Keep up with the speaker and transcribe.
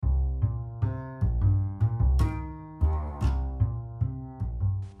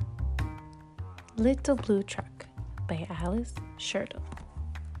Little Blue Truck by Alice Schertle.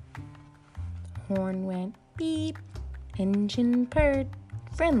 Horn went beep, engine purred,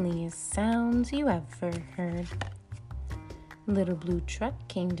 friendliest sounds you ever heard. Little Blue Truck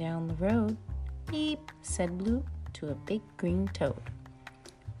came down the road. Beep, said Blue to a big green toad.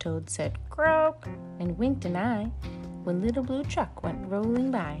 Toad said croak and winked an eye when Little Blue Truck went rolling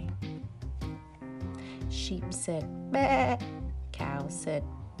by. Sheep said bah, cow said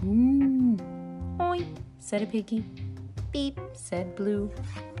moo, oink, said a piggy, beep, said Blue.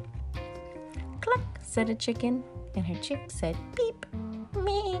 Cluck, said a chicken, and her chick said beep.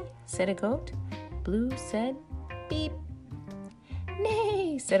 Me, said a goat. Blue said beep.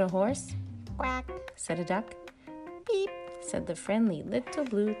 Neigh, said a horse. Quack, said a duck. Beep, said the friendly Little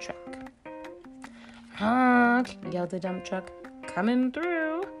Blue Truck. Honk, yelled the dump truck. Coming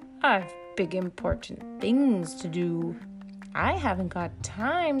through. I've big important things to do. I haven't got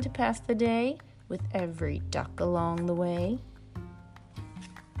time to pass the day with every duck along the way.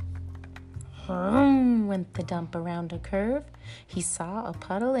 Hum, went the dump around a curve. He saw a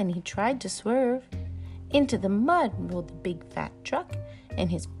puddle and he tried to swerve. Into the mud rolled the big fat truck, and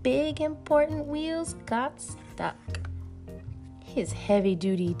his big important wheels got stuck. His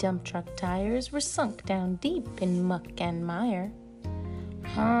heavy-duty dump truck tires were sunk down deep in muck and mire.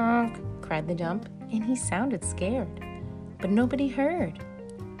 Honk, cried the dump, and he sounded scared. But nobody heard,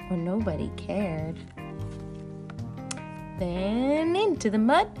 or nobody cared. Then into the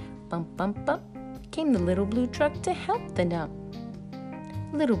mud, bump, bump, bump, came the Little Blue Truck to help the dump.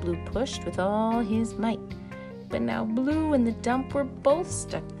 Little Blue pushed with all his might, but now Blue and the dump were both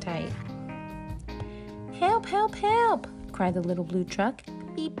stuck tight. Help, help, help, cried the Little Blue Truck.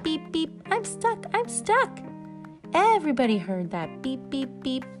 Beep, beep, beep, I'm stuck, I'm stuck. Everybody heard that beep, beep,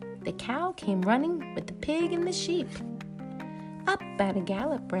 beep. The cow came running with the pig and the sheep. Up at a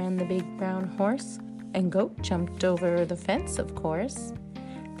gallop ran the big brown horse, and Goat jumped over the fence, of course.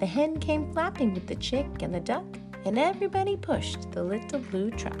 The hen came flapping with the chick and the duck, and everybody pushed the Little Blue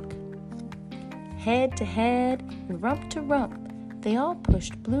Truck. Head to head and rump to rump, they all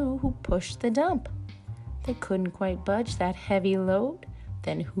pushed Blue, who pushed the dump. They couldn't quite budge that heavy load.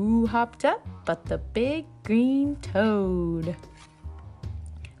 Then who hopped up but the big green toad?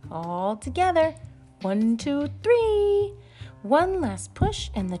 All together, 1, 2, 3. One last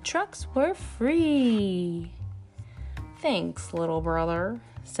push and the trucks were free. Thanks, little brother,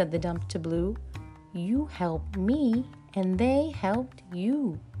 said the dump to Blue. You helped me and they helped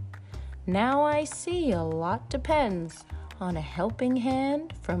you. Now I see a lot depends on a helping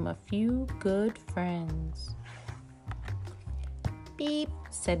hand from a few good friends. Beep,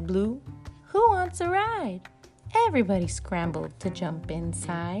 said Blue. Who wants a ride? Everybody scrambled to jump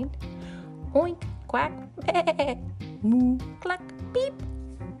inside. Oink, quack, meh, moo, cluck, beep.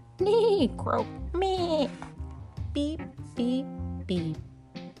 Nee, croak, meh. Beep, beep, beep.